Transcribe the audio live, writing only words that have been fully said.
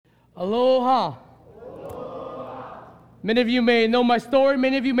Aloha. Many of you may know my story.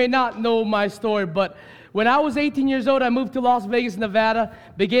 Many of you may not know my story. But when I was 18 years old, I moved to Las Vegas, Nevada,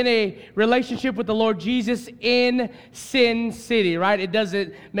 began a relationship with the Lord Jesus in Sin City, right? It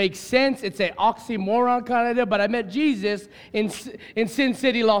doesn't make sense. It's an oxymoron kind of deal. But I met Jesus in Sin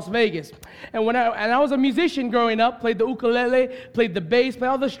City, Las Vegas. And I was a musician growing up, played the ukulele, played the bass, played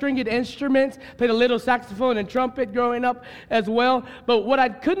all the stringed instruments, played a little saxophone and trumpet growing up as well. But what I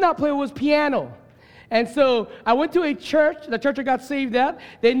could not play was piano. And so I went to a church, the church I got saved at.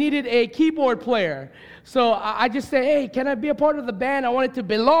 They needed a keyboard player. So I just said, hey, can I be a part of the band? I wanted to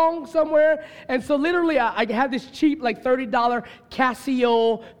belong somewhere. And so literally I had this cheap, like $30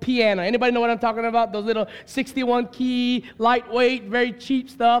 Casio piano. Anybody know what I'm talking about? Those little 61 key, lightweight, very cheap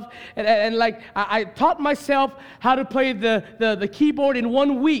stuff. And I taught myself how to play the keyboard in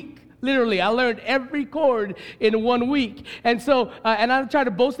 1 week. Literally, I learned every chord in 1 week. And so, and I tried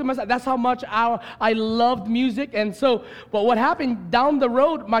to boast to myself, that's how much I loved music. And so, but what happened down the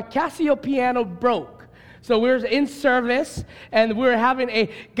road, my Casio piano broke. So we were in service, and we were having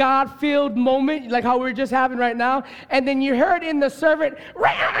a God-filled moment, like how we're just having right now. And then you heard in the servant,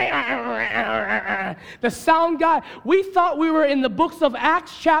 the sound guy. We thought we were in the books of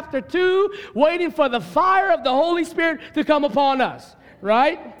Acts chapter 2, waiting for the fire of the Holy Spirit to come upon us.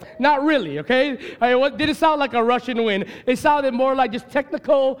 Right? Not really, okay? Did it sound like a Russian wind? It sounded more like just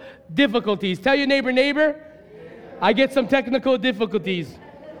technical difficulties. Tell your neighbor, I get some technical difficulties.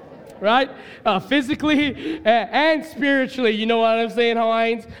 Right? Physically and spiritually, you know what I'm saying?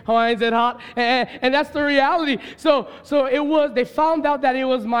 Hawaiians and hot. And that's the reality. So it was, they found out that it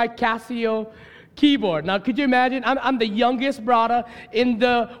was my Casio keyboard. Now, could you imagine? I'm the youngest brother in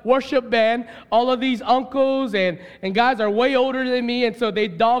the worship band. All of these uncles and guys are way older than me, and so they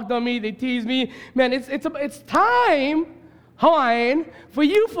dogged on me, they teased me. Man, it's time, Hawaiian, for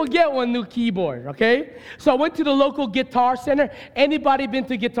you to get one new keyboard, okay? So I went to the local Guitar Center. Anybody been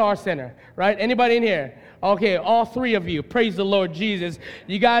to Guitar Center, right? Anybody in here? Okay, all three of you. Praise the Lord Jesus.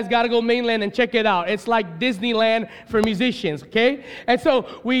 You guys got to go mainland and check it out. It's like Disneyland for musicians, okay? And so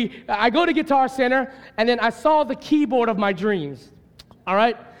I go to Guitar Center, and then I saw the keyboard of my dreams, all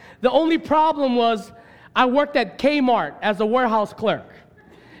right? The only problem was I worked at Kmart as a warehouse clerk.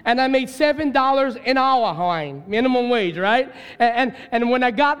 And I made $7 an hour, Hawaiian, minimum wage, right? And when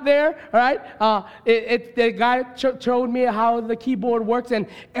I got there, all right, the guy showed me how the keyboard works, and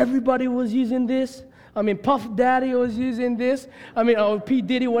everybody was using this. I mean, Puff Daddy was using this. I mean, P.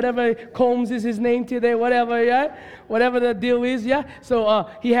 Diddy, whatever, Combs is his name today, whatever, yeah? Whatever the deal is, yeah? So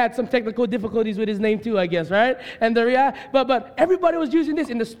he had some technical difficulties with his name too, I guess, right? And but everybody was using this.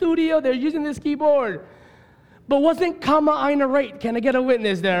 In the studio, they're using this keyboard. But wasn't Kama Aina rate? Can I get a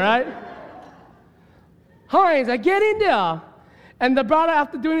witness there, right? Heinz, I get in there. And the brother,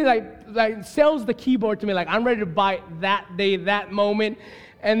 after doing it, like sells the keyboard to me, like, I'm ready to buy it that day, that moment.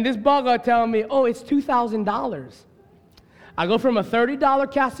 And this bugger telling me, oh, it's $2,000. I go from a $30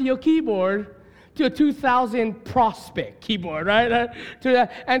 Casio keyboard to a $2,000 Prospect keyboard, right?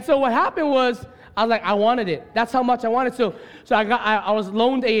 And so what happened was, I was like, I wanted it. That's how much I wanted. So I was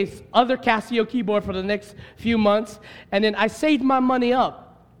loaned a other Casio keyboard for the next few months, and then I saved my money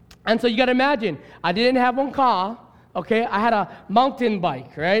up. And so you got to imagine, I didn't have one car. Okay, I had a mountain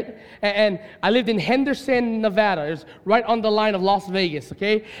bike, right? And I lived in Henderson, Nevada. It's right on the line of Las Vegas,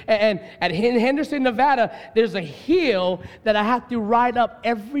 okay? And in Henderson, Nevada, there's a hill that I had to ride up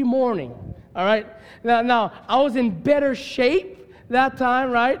every morning, all right? Now I was in better shape that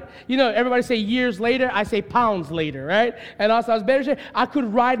time, right? You know, everybody say years later, I say pounds later, right? And also I was better shape. I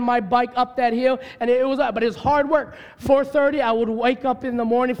could ride my bike up that hill, and it was hard work. 4:30, I would wake up in the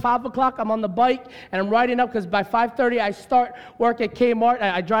morning, 5 o'clock, I'm on the bike, and I'm riding up, because by 5:30, I start work at Kmart.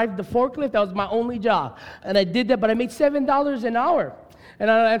 I drive the forklift. That was my only job. And I did that, but I made $7 an hour.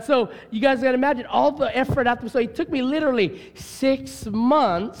 And so you guys got to imagine all the effort after. So it took me literally 6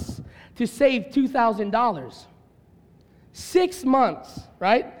 months to save $2,000. 6 months,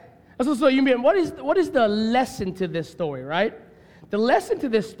 right? So you mean, what is the lesson to this story, right? The lesson to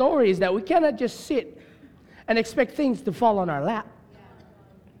this story is that we cannot just sit and expect things to fall on our lap.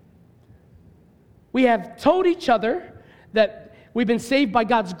 We have told each other that we've been saved by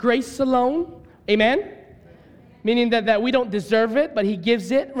God's grace alone, amen? Meaning that we don't deserve it, but He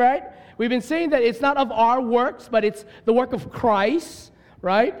gives it, right? We've been saying that it's not of our works, but it's the work of Christ,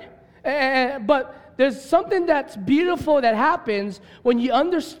 right? But there's something that's beautiful that happens when you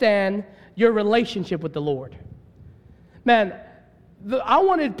understand your relationship with the Lord. Man, I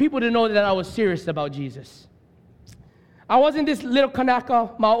wanted people to know that I was serious about Jesus. I wasn't this little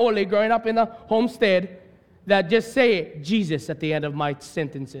Kanaka Maole growing up in a homestead that just say Jesus at the end of my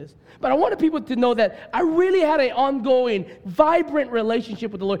sentences. But I wanted people to know that I really had an ongoing, vibrant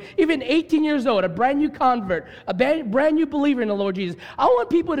relationship with the Lord. Even 18 years old, a brand new convert, a brand new believer in the Lord Jesus. I want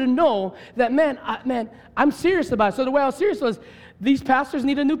people to know that, man, I'm serious about it. So the way I was serious was, these pastors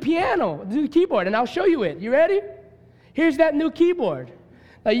need a new piano, a new keyboard, and I'll show you it. You ready? Here's that new keyboard.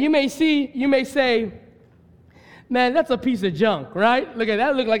 Now you may say, man, that's a piece of junk, right? Look at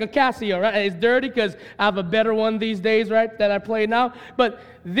that. It looks like a Casio, right? It's dirty because I have a better one these days, right, that I play now. But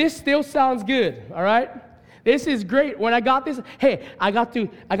this still sounds good, all right? This is great. When I got this, hey, I got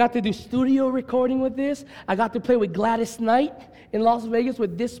to do studio recording with this. I got to play with Gladys Knight in Las Vegas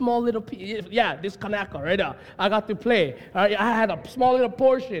with this small little, this Kanaka right now. I got to play. All right? I had a small little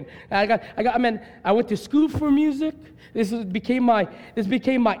portion. I went to school for music. This became my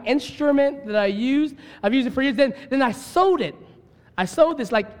instrument that I used. I've used it for years. Then I sold it. I sold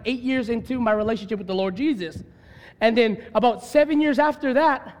this like 8 years into my relationship with the Lord Jesus. And then about 7 years after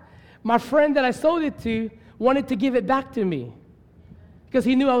that, my friend that I sold it to wanted to give it back to me because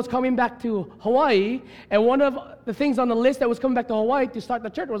he knew I was coming back to Hawaii, and one of the things on the list that was coming back to Hawaii to start the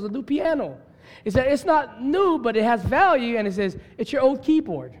church was a new piano. He said, it's not new, but it has value, and it says, it's your old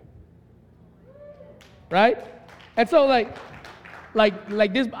keyboard. Right? And so like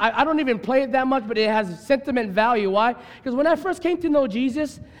this, I don't even play it that much, but it has sentiment value. Why? Because when I first came to know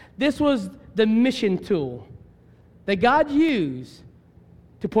Jesus, this was the mission tool that God used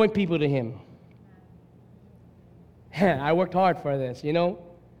to point people to Him. I worked hard for this,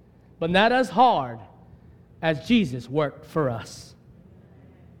 but not as hard as Jesus worked for us.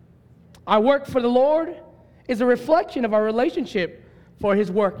 Our work for the Lord is a reflection of our relationship for His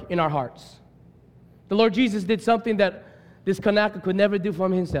work in our hearts. The Lord Jesus did something that this Kanaka could never do for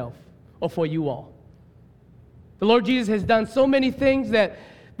himself or for you all. The Lord Jesus has done so many things that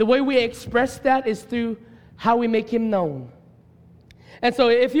the way we express that is through how we make Him known. And so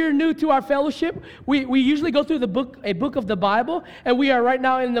if you're new to our fellowship, we usually go through a book of the Bible, and we are right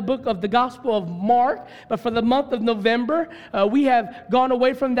now in the book of the Gospel of Mark. But for the month of November, we have gone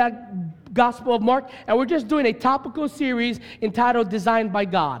away from that Gospel of Mark, and we're just doing a topical series entitled Designed by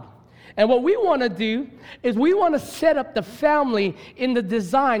God. And what we want to do is we want to set up the family in the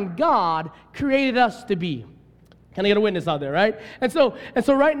design God created us to be. Can I get a witness out there, right? And so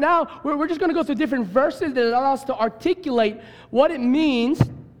right now, we're just going to go through different verses that allow us to articulate what it means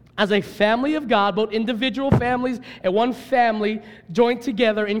as a family of God, both individual families and one family joined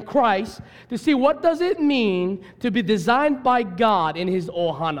together in Christ, to see what does it mean to be designed by God in His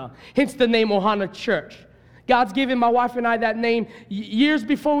Ohana. Hence the name Ohana Church. God's given my wife and I that name years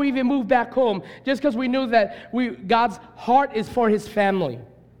before we even moved back home, just because we knew that God's heart is for His family.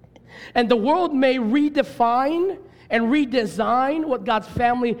 And the world may redefine and redesign what God's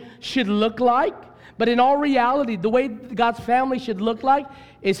family should look like, but in all reality, the way God's family should look like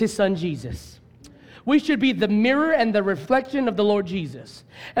is His Son Jesus. We should be the mirror and the reflection of the Lord Jesus.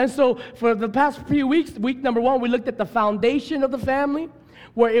 And so for the past few weeks, week number 1, we looked at the foundation of the family,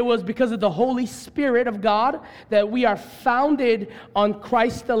 where it was because of the Holy Spirit of God that we are founded on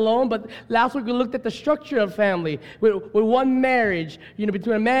Christ alone. But last week we looked at the structure of family with one marriage,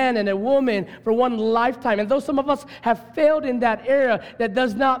 between a man and a woman for one lifetime. And though some of us have failed in that area, that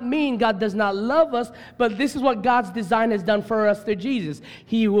does not mean God does not love us, but this is what God's design has done for us through Jesus.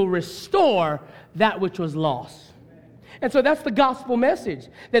 He will restore that which was lost. And so that's the gospel message,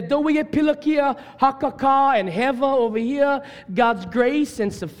 that though we get Pilakia, Hakaka, and Heva over here, God's grace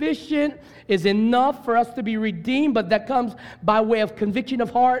and sufficient is enough for us to be redeemed, but that comes by way of conviction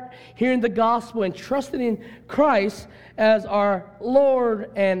of heart, hearing the gospel, and trusting in Christ as our Lord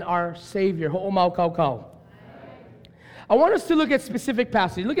and our Savior. Ho'omau kau kau. I want us to look at specific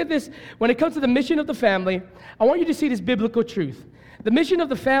passages. Look at this. When it comes to the mission of the family, I want you to see this biblical truth. The mission of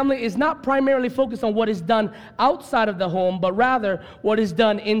the family is not primarily focused on what is done outside of the home, but rather what is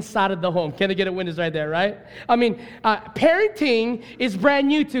done inside of the home. Can I get a witness right there, right? Parenting is brand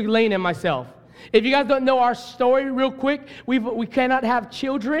new to Lane and myself. If you guys don't know our story real quick, we cannot have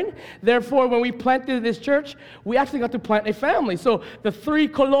children. Therefore, when we planted this church, we actually got to plant a family. So the 3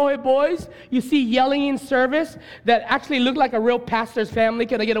 Kolohe boys you see yelling in service that actually look like a real pastor's family.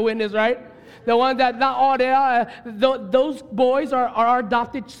 Can I get a witness, right? The ones that not all they are, those boys are our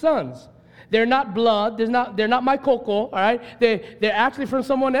adopted sons. They're not blood. They're not my cocoa. All right, they're actually from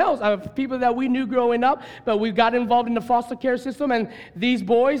someone else. People that we knew growing up, but we got involved in the foster care system. And these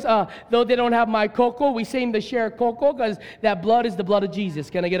boys, though they don't have my cocoa, we seem to share cocoa because that blood is the blood of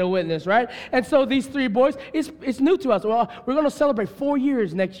Jesus. Can I get a witness, right? And so these 3 boys, it's new to us. Well, we're going to celebrate 4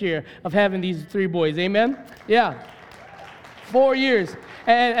 years next year of having these 3 boys. Amen. Yeah. 4 years.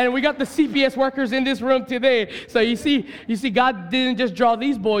 And we got the CPS workers in this room today. So you see, God didn't just draw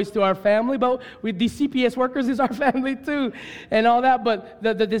these boys to our family, but these CPS workers is our family too, and all that. But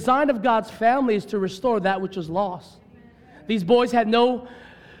the design of God's family is to restore that which was lost. These boys had no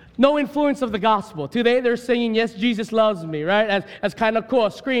influence of the gospel. Today they're singing, "Yes, Jesus loves me," right? As kind of cool,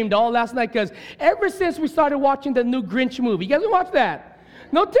 screamed all last night, because ever since we started watching the new Grinch movie, you guys watch that?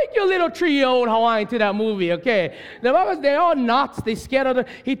 No, take your little 3-year-old Hawaiian to that movie, okay? They're all nuts. They scared of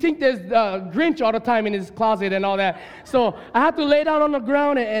he think there's Grinch all the time in his closet and all that. So I had to lay down on the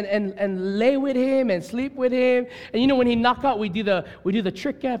ground and lay with him and sleep with him. And you know, when he knock out, we do the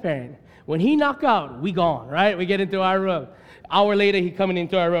trick parent. When he knock out, we gone, right? We get into our room. Hour later, he coming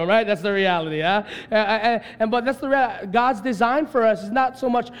into our room, right? That's the reality, huh? But that's the reality. God's design for us is not so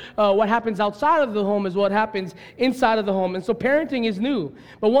much what happens outside of the home as what happens inside of the home. And so parenting is new.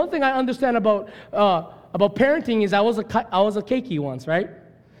 But one thing I understand about parenting is I was a keiki once, right?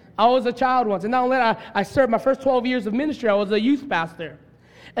 I was a child once. And not only that, I served my first 12 years of ministry. I was a youth pastor.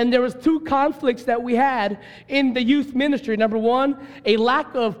 And there was 2 conflicts that we had in the youth ministry. Number one, a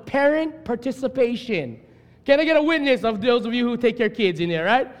lack of parent participation. Can I get a witness of those of you who take your kids in here,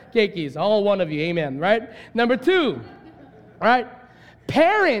 right? Keikis, all one of you, amen, right? Number 2, right?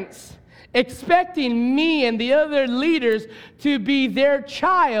 Parents expecting me and the other leaders to be their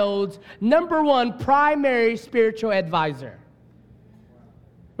child's number 1 primary spiritual advisor.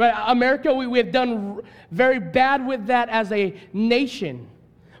 Right? America, we have done very bad with that as a nation.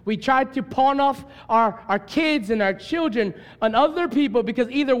 We tried to pawn off our kids and our children on other people because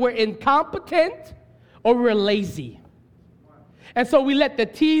either we're incompetent or we're lazy. And so we let the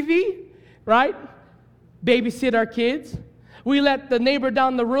TV, right, babysit our kids. We let the neighbor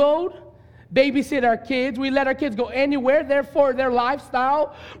down the road babysit our kids. We let our kids go anywhere. Therefore, their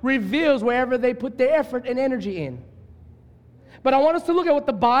lifestyle reveals wherever they put their effort and energy in. But I want us to look at what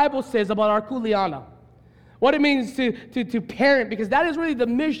the Bible says about our kuleana. What it means to parent, because that is really the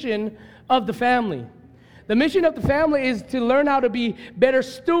mission of the family. The mission of the family is to learn how to be better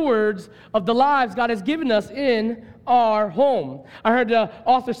stewards of the lives God has given us in our home. I heard the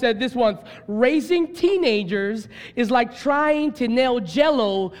author said this once: raising teenagers is like trying to nail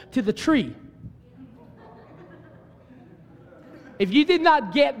Jell-O to the tree. If you did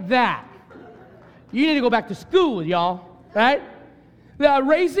not get that, you need to go back to school, y'all, right?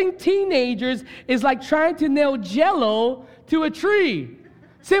 Raising teenagers is like trying to nail Jell-O to a tree.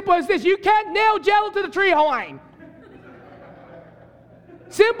 Simple as this: you can't nail Jell-O to the tree, Hawaiian.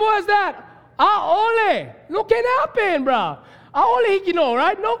 Simple as that. Aole. No can happen, bro. Aole, you know,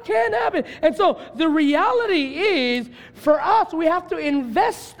 right? No can happen. And so the reality is, for us, we have to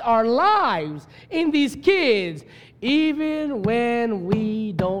invest our lives in these kids, even when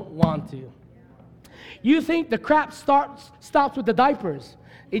we don't want to. You think the crap stops with the diapers.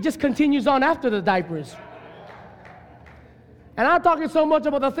 It just continues on after the diapers. And I'm talking so much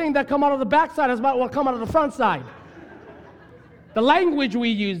about the thing that come out of the backside as about what come out of the front side. The language we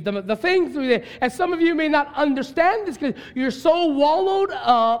use, the things we do. And some of you may not understand this because you're so wallowed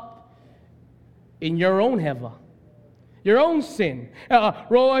up in your own heva, your own sin.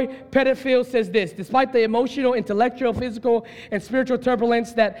 Roy Petitfield says this: despite the emotional, intellectual, physical, and spiritual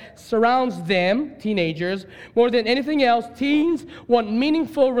turbulence that surrounds them, teenagers, more than anything else, teens want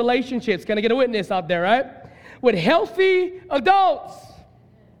meaningful relationships. Can I get a witness out there, right? With healthy adults.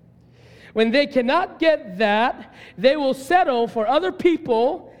 When they cannot get that, they will settle for other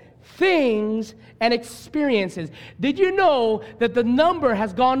people, things, and experiences. Did you know that the number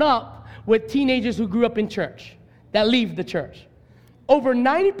has gone up with teenagers who grew up in church, that leave the church? Over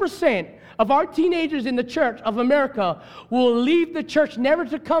 90% of our teenagers in the church of America will leave the church never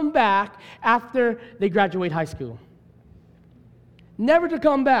to come back after they graduate high school. Never to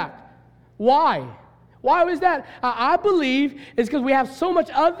come back. Why? Why was that? I believe it's because we have so much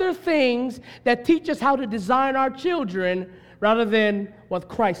other things that teach us how to design our children rather than what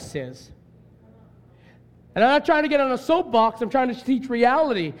Christ says. And I'm not trying to get on a soapbox. I'm trying to teach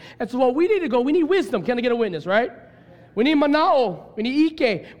reality. And so what we need to go, we need wisdom. Can I get a witness, right? We need manao. We need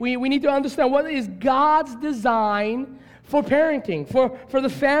ike. We need to understand what is God's design for parenting, for the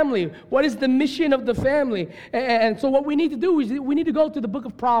family. What is the mission of the family? And so what we need to do is we need to go to the book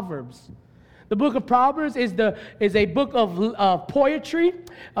of Proverbs. The book of Proverbs is a book of poetry.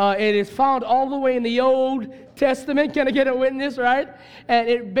 It is found all the way in the Old Testament. Can I get a witness, right? And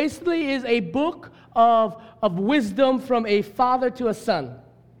it basically is a book of wisdom from a father to a son.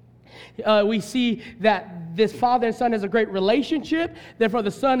 We see that this father and son has a great relationship. Therefore,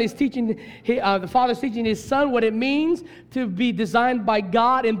 the father is teaching his son what it means to be designed by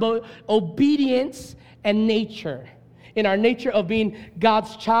God in both obedience and nature. in our nature of being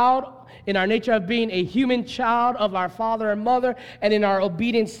God's child, in our nature of being a human child of our father and mother, and in our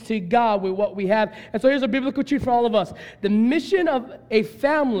obedience to God with what we have. And so here's a biblical truth for all of us. The mission of a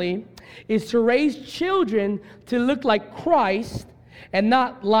family is to raise children to look like Christ and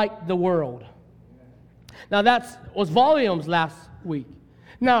not like the world. Now that was volumes last week.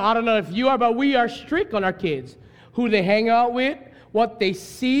 Now, I don't know if you are, but we are strict on our kids. Who they hang out with, what they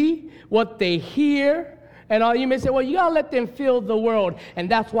see, what they hear. And all you may say, well, you got to let them feel the world. And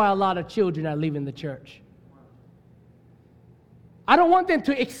that's why a lot of children are leaving the church. I don't want them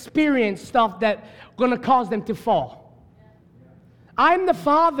to experience stuff that's going to cause them to fall. I'm the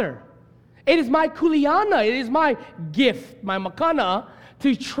father. It is my kuliana. It is my gift, my makana,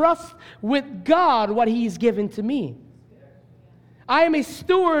 to trust with God what He's given to me. I am a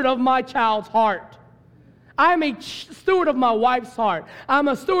steward of my child's heart. I am a steward of my wife's heart. I'm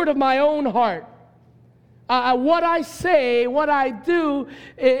a steward of my own heart. What I say, what I do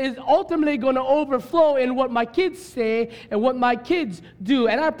is ultimately going to overflow in what my kids say and what my kids do.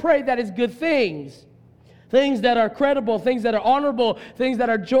 And I pray that it's good things. Things that are credible, things that are honorable, things that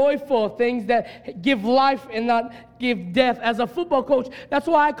are joyful, things that give life and not give death. As a football coach, that's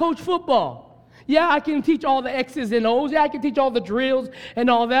why I coach football. Yeah, I can teach all the X's and O's. Yeah, I can teach all the drills and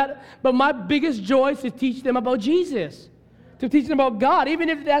all that. But my biggest joy is to teach them about Jesus, to teach them about God, even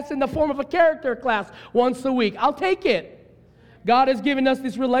if that's in the form of a character class once a week. I'll take it. God has given us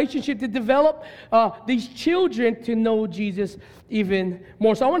this relationship to develop these children to know Jesus even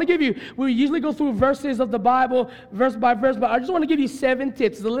more. So I want to give you, we usually go through verses of the Bible, verse by verse, but I just want to give you 7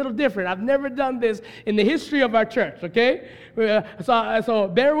 tips. It's a little different. I've never done this in the history of our church, okay? So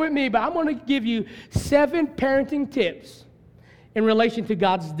bear with me, but I'm going to give you 7 parenting tips in relation to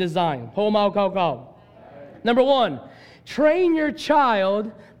God's design. Number 1, train your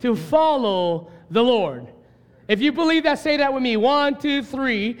child to follow the Lord. If you believe that, say that with me. 1, 2,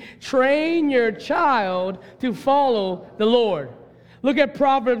 3. Train your child to follow the Lord. Look at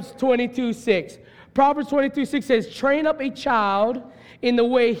Proverbs 22:6. Proverbs 22:6 says, train up a child in the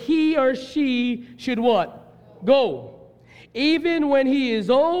way he or she should what? Go. Even when he is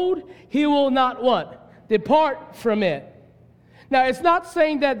old, he will not what? Depart from it. Now, it's not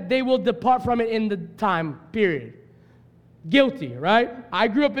saying that they will depart from it in the time period. Guilty, right? I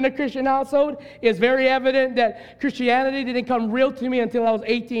grew up in a Christian household. It's very evident that Christianity didn't come real to me until I was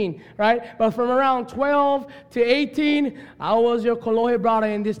 18, right? But from around 12 to 18, I was your Kolohe brother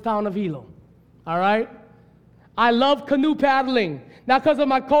in this town of Hilo, all right? I love canoe paddling, not because of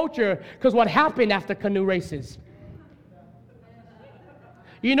my culture, because what happened after canoe races.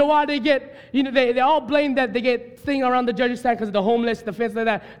 You know why they get, they all blame that they get thing around the judges' stand because of the homeless, the fence like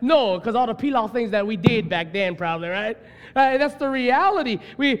that. No, because all the pilau things that we did back then probably, right? That's the reality.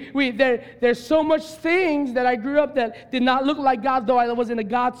 There's so much things that I grew up that did not look like God, though I was in a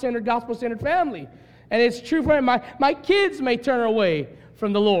God-centered, gospel-centered family. And it's true for my kids may turn away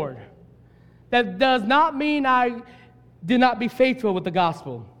from the Lord. That does not mean I do not be faithful with the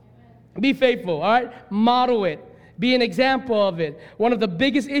gospel. Be faithful, all right? Model it. Be an example of it. One of the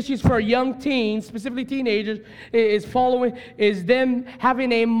biggest issues for young teens, specifically teenagers, is them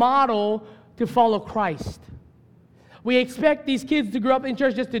having a model to follow Christ. We expect these kids to grow up in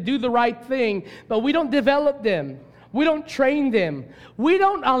church just to do the right thing, but we don't develop them. We don't train them. We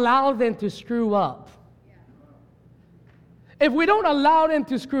don't allow them to screw up. If we don't allow them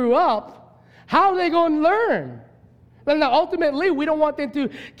to screw up, how are they going to learn? Now, ultimately, we don't want them to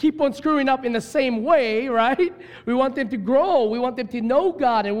keep on screwing up in the same way, right? We want them to grow. We want them to know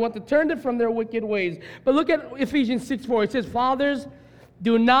God, and we want to turn them from their wicked ways. But look at Ephesians 6:4. It says, fathers,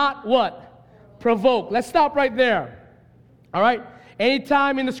 do not what? Provoke. Let's stop right there. All right?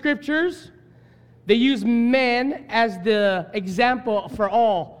 Anytime in the scriptures, they use men as the example for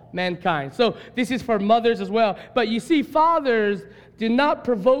all mankind. So this is for mothers as well. But you see, fathers, do not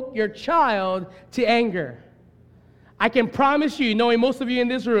provoke your child to anger. I can promise you, knowing most of you in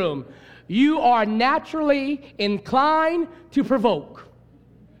this room, you are naturally inclined to provoke.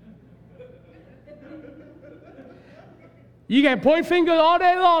 You can point fingers all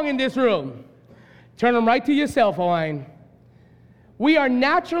day long in this room. Turn them right to yourself, Hawaiian. We are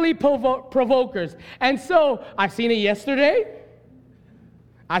naturally provokers. And so, I've seen it yesterday.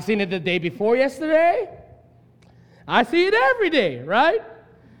 I've seen it the day before yesterday. I see it every day, right?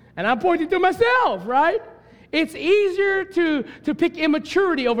 And I'm pointing to myself, right? It's easier to pick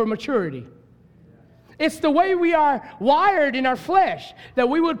immaturity over maturity. It's the way we are wired in our flesh that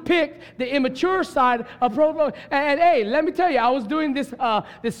we would pick the immature side of pro. And hey, let me tell you, I was doing this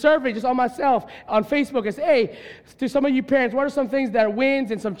survey just on myself on Facebook. I said, hey, to some of you parents, what are some things that are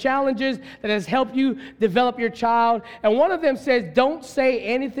wins and some challenges that has helped you develop your child? And one of them says, don't say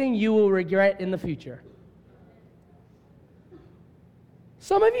anything you will regret in the future.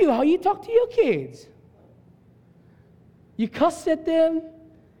 Some of you, how you talk to your kids. You cuss at them,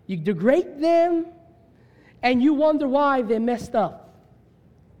 you degrade them, and you wonder why they messed up.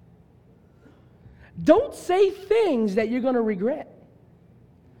 Don't say things that you're going to regret.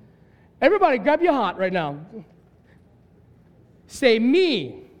 Everybody, grab your heart right now. Say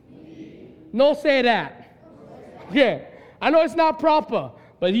me. No, say that. Yeah, I know it's not proper,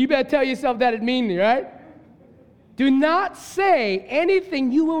 but you better tell yourself that it means, right? Do not say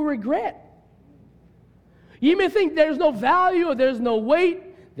anything you will regret. You may think there's no value or there's no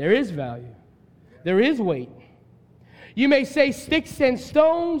weight. There is value. There is weight. You may say sticks and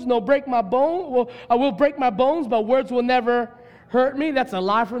stones, no break my bone. Well, I will break my bones, but words will never hurt me. That's a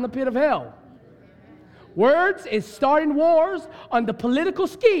lie from the pit of hell. Words is starting wars on the political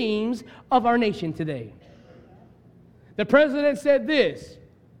schemes of our nation today. The president said this.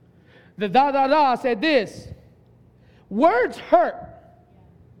 The da-da-da said this. Words hurt.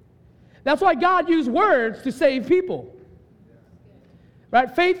 That's why God used words to save people. Right?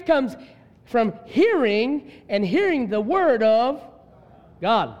 Faith comes from hearing and hearing the word of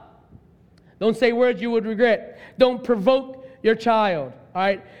God. Don't say words you would regret. Don't provoke your child. All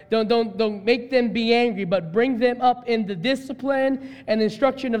right? Don't make them be angry, but bring them up in the discipline and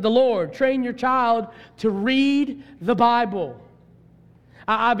instruction of the Lord. Train your child to read the Bible.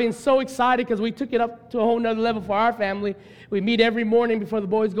 I've been so excited because we took it up to a whole nother level for our family. We meet every morning before the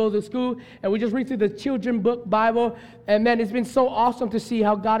boys go to school, and we just read through the children book Bible. And man, it's been so awesome to see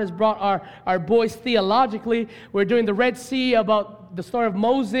how God has brought our boys theologically. We're doing the Red Sea, about the story of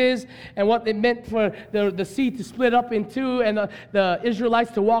Moses and what it meant for the sea to split up in two and the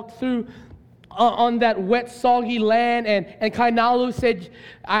Israelites to walk through on that wet, soggy land. And Kainalu said,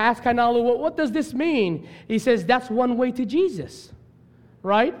 I asked Kainalu, well, what does this mean? He says, that's one way to Jesus.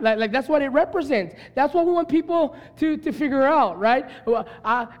 Right? Like that's what it represents. That's what we want people to figure out, right?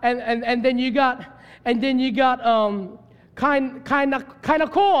 And then you got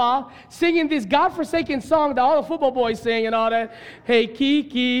Kainakoa singing this godforsaken song that all the football boys sing and all that. Hey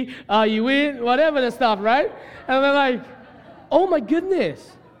Kiki, you in? Whatever the stuff, right? And they're like, oh my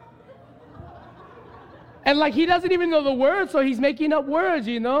goodness. And like he doesn't even know the words, so he's making up words,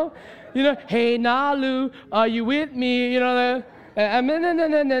 you know. Hey Nalu, are you with me? Like,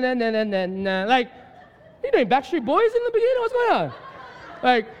 you doing Backstreet Boys in the beginning? What's going on?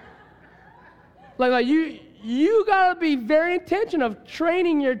 Like you gotta be very intentional of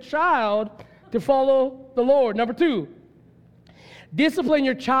training your child to follow the Lord. Number 2, discipline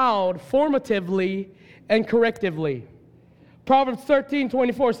your child formatively and correctively. Proverbs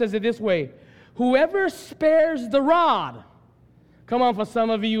 13:24 says it this way: whoever spares the rod. Come on, for some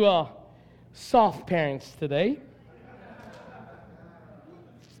of you soft parents today.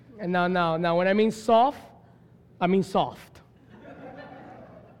 And now, when I mean soft, I mean soft.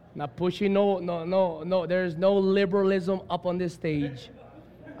 Not pushing, no. There's no liberalism up on this stage.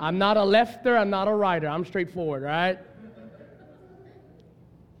 I'm not a lefter, I'm not a righter. I'm straightforward, right?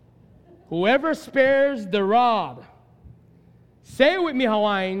 Whoever spares the rod, say it with me,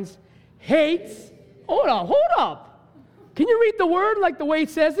 Hawaiians, hates. Hold up. Can you read the word like the way it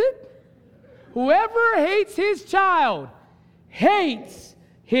says it? Whoever hates his child hates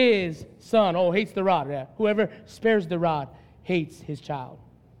his son. Oh, hates the rod. Yeah. Whoever spares the rod hates his child.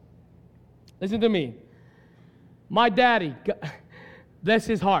 Listen to me. My daddy, bless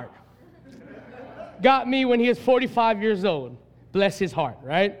his heart, got me when he was 45 years old. Bless his heart,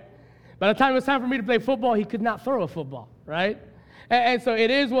 right? By the time it was time for me to play football, he could not throw a football, right? And so it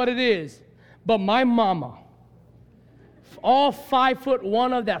is what it is. But my mama, all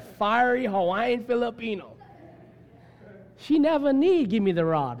 5'1" of that fiery Hawaiian Filipino, she never need give me the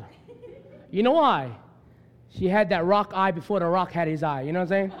rod. You know why? She had that rock eye before the rock had his eye. You know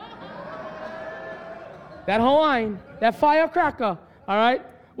what I'm saying? That Hawaiian, that firecracker, all right?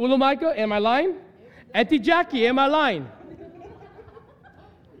 Ulumaika, am I lying? Auntie Jackie, am I lying?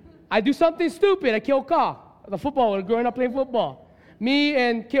 I do something stupid at Keoka, the football, growing up playing football. Me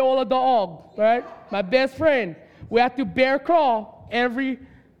and Keola Da'og, right? My best friend. We have to bear crawl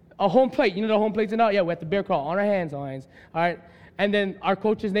a home plate. You know the home plates and all? Yeah, we have to bear crawl on our hands, all right? And then our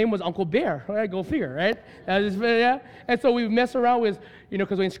coach's name was Uncle Bear. All right, go figure, right? Yeah. And so we mess around with,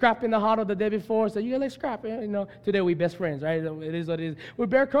 because we scrapped in the huddle the day before. So, let's scrap. Today we best friends, right? It is what it is. We're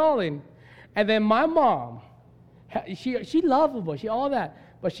bear crawling. And then my mom, she lovable, she all that.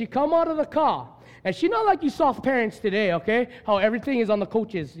 But she come out of the car. And she not like you soft parents today, okay? How everything is on the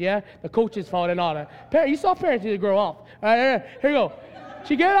coaches, yeah? The coaches' fault and all that. You soft parents need to grow up. All right, here you go.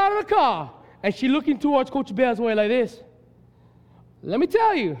 She get out of the car, and she looking towards Coach Bell's way like this. Let me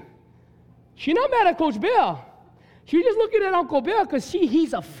tell you, she not mad at Coach Bell. She just looking at Uncle Bill because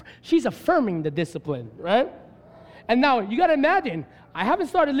she's affirming the discipline, right? And now, you got to imagine, I haven't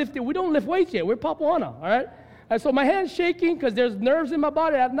started lifting. We don't lift weights yet. We're Papuana, all right? And so my hand's shaking because there's nerves in my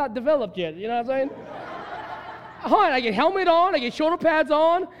body that have not developed yet. You know what I'm saying? I get helmet on, I get shoulder pads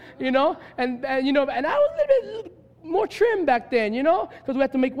on, and I was a little bit more trim back then, because we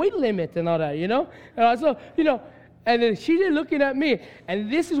had to make weight limits and all that, and then she just looking at me,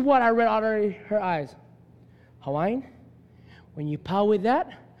 and this is what I read out of her eyes. Hawaiian, when you power with that,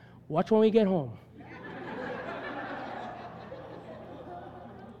 watch when we get home.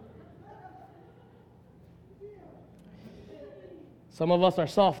 Some of us are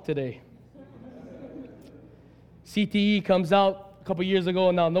soft today. CTE comes out a couple years ago,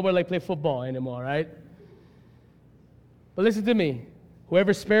 and now nobody play football anymore, right? But listen to me.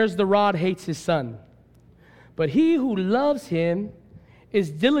 Whoever spares the rod hates his son. But he who loves him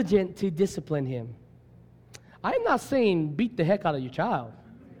is diligent to discipline him. I'm not saying beat the heck out of your child.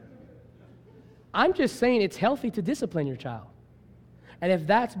 I'm just saying it's healthy to discipline your child. And if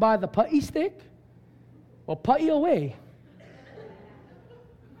that's by the putty stick, well, putty away.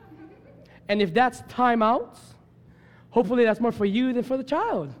 And if that's timeouts, hopefully that's more for you than for the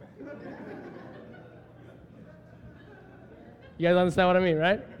child. You guys understand what I mean,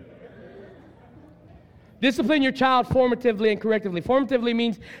 right? Discipline your child formatively and correctively. Formatively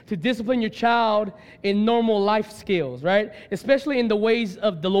means to discipline your child in normal life skills, right? Especially in the ways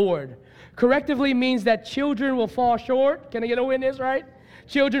of the Lord. Correctively means that children will fall short. Can I get a witness, right?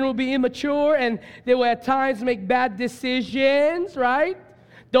 Children will be immature and they will at times make bad decisions, right?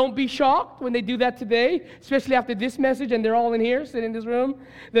 Don't be shocked when they do that today, especially after this message and they're all in here, sitting in this room.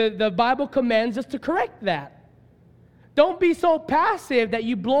 The Bible commands us to correct that. Don't be so passive that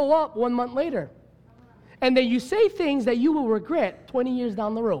you blow up 1 month later. And then you say things that you will regret 20 years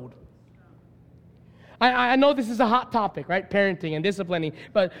down the road. I know this is a hot topic, right? Parenting and disciplining.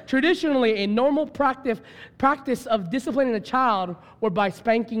 But traditionally, a normal practice of disciplining a child were by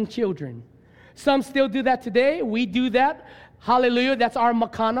spanking children. Some still do that today. We do that. Hallelujah. That's our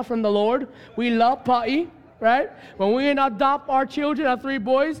makana from the Lord. We love pa'i, right? When we adopt our children, our 3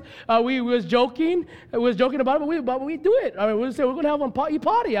 boys, we was joking. We was joking about it, but we do it. I mean, we'll say we're going to have a pa'i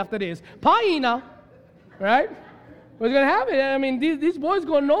party after this. Pa'i now, right? We're going to have it. I mean, these boys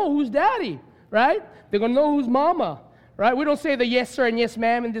going to know who's daddy, right? They're going to know who's mama, right? We don't say the yes, sir, and yes,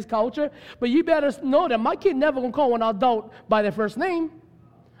 ma'am in this culture, but you better know that my kid never going to call an adult by their first name.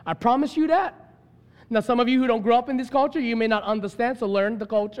 I promise you that. Now, some of you who don't grow up in this culture, you may not understand, so learn the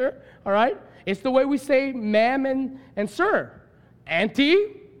culture, all right? It's the way we say ma'am and sir,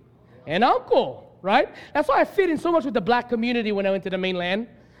 auntie and uncle, right? That's why I fit in so much with the black community when I went to the mainland,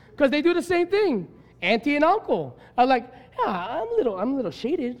 because they do the same thing, auntie and uncle. I'm like, yeah, I'm a little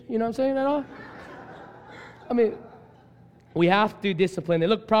shaded, you know what I'm saying? I mean, we have to discipline it.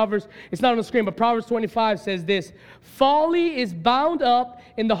 Look, Proverbs, it's not on the screen, but Proverbs 25 says this: folly is bound up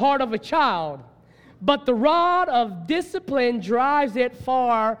in the heart of a child, but the rod of discipline drives it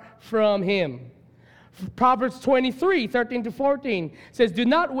far from him. Proverbs 23, 13 to 14 says, do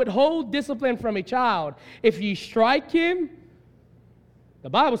not withhold discipline from a child. If you strike him, the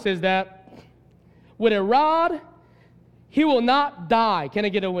Bible says that, with a rod, he will not die. Can I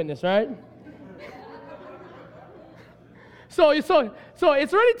get a witness, right? So it's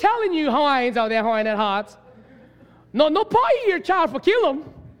already telling you, Hawaiians out there, Hawaiian at hearts, no pa'i your child for kill him.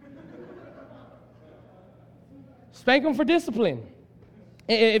 Spank him for discipline.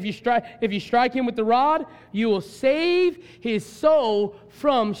 If you strike him with the rod, you will save his soul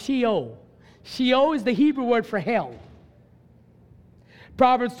from Sheol. Sheol is the Hebrew word for hell.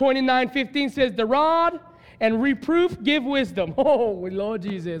 Proverbs 29:15 says, the rod and reproof give wisdom. Oh, Lord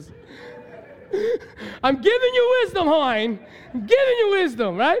Jesus. I'm giving you wisdom, Hawaiian. I'm giving you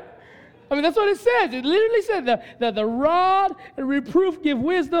wisdom, right? I mean, that's what it says. It literally said that the rod and reproof give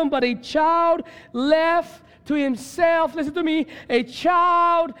wisdom, but a child left to himself, listen to me, a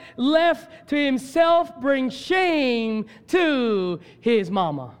child left to himself brings shame to his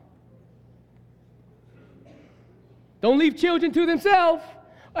mama. Don't leave children to themselves.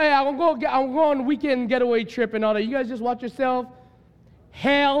 Hey, I'm going on a weekend getaway trip and all that. You guys just watch yourself?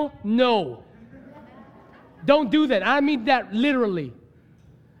 Hell no. Don't do that. I mean that literally.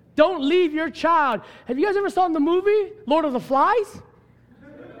 Don't leave your child. Have you guys ever saw the movie Lord of the Flies?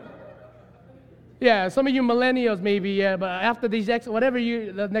 Yeah, some of you millennials maybe, yeah, but after these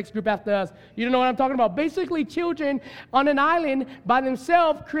the next group after us, you don't know what I'm talking about. Basically, children on an island by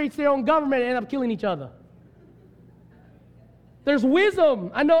themselves creates their own government and end up killing each other. There's wisdom.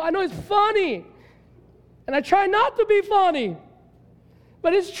 I know it's funny. And I try not to be funny.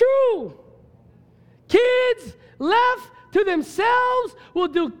 But it's true. Kids left to themselves will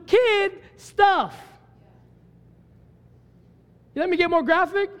do kid stuff. Let me get more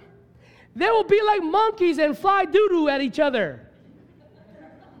graphic. They will be like monkeys and fly doo-doo at each other.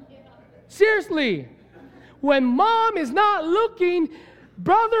 Seriously. When mom is not looking,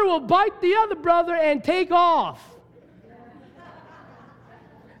 brother will bite the other brother and take off.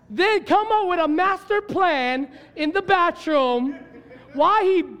 Then come up with a master plan in the bathroom why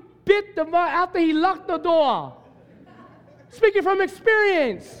he bit the after he locked the door. Speaking from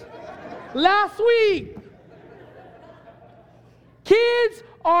experience. Last week. Kids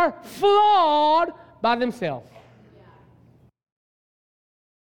are flawed by themselves.